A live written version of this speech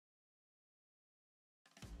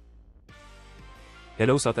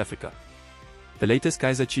Hello South Africa. The latest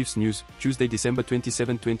Kaizer Chiefs news, Tuesday, December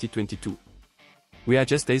 27, 2022. We are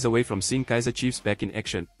just days away from seeing Kaizer Chiefs back in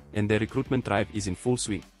action, and their recruitment drive is in full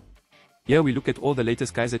swing. Here we look at all the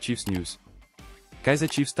latest Kaizer Chiefs news. Kaizer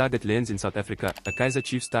Chiefs target lands in South Africa. A Kaizer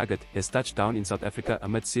Chiefs target has touched down in South Africa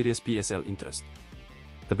amid serious PSL interest.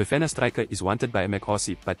 The Bafana striker is wanted by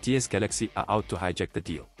Horsey, but TS Galaxy are out to hijack the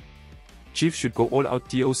deal. Chiefs should go all out.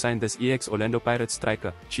 TO sign this ex-Orlando Pirates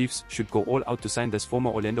striker. Chiefs should go all out to sign this former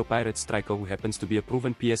Orlando Pirates striker who happens to be a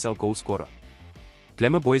proven PSL goal scorer.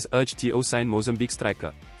 Glamour Boys urge TO sign Mozambique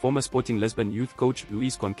striker. Former Sporting Lisbon youth coach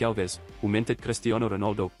Luis Goncalves, who mentored Cristiano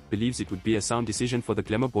Ronaldo, believes it would be a sound decision for the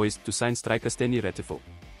Glamour Boys to sign striker Stanley Ratifo.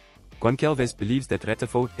 Goncalves believes that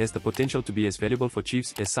Ratifo has the potential to be as valuable for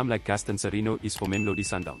Chiefs as some like Gaston Sereno is for Mamelodi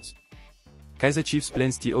Sundowns. Kaizer Chiefs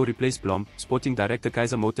plans TO replace Blom. Sporting director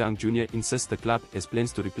Kaizer Motaung Jr. insists the club has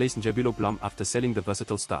plans to replace Njabulo Blom after selling the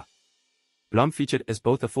versatile star. Blom featured as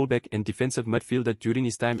both a fullback and defensive midfielder during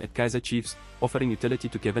his time at Kaizer Chiefs, offering utility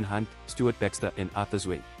to Kevin Hunt, Stuart Baxter and Arthur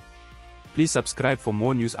Zwane. Please subscribe for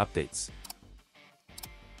more news updates.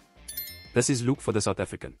 This is Luke for the South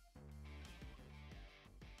African.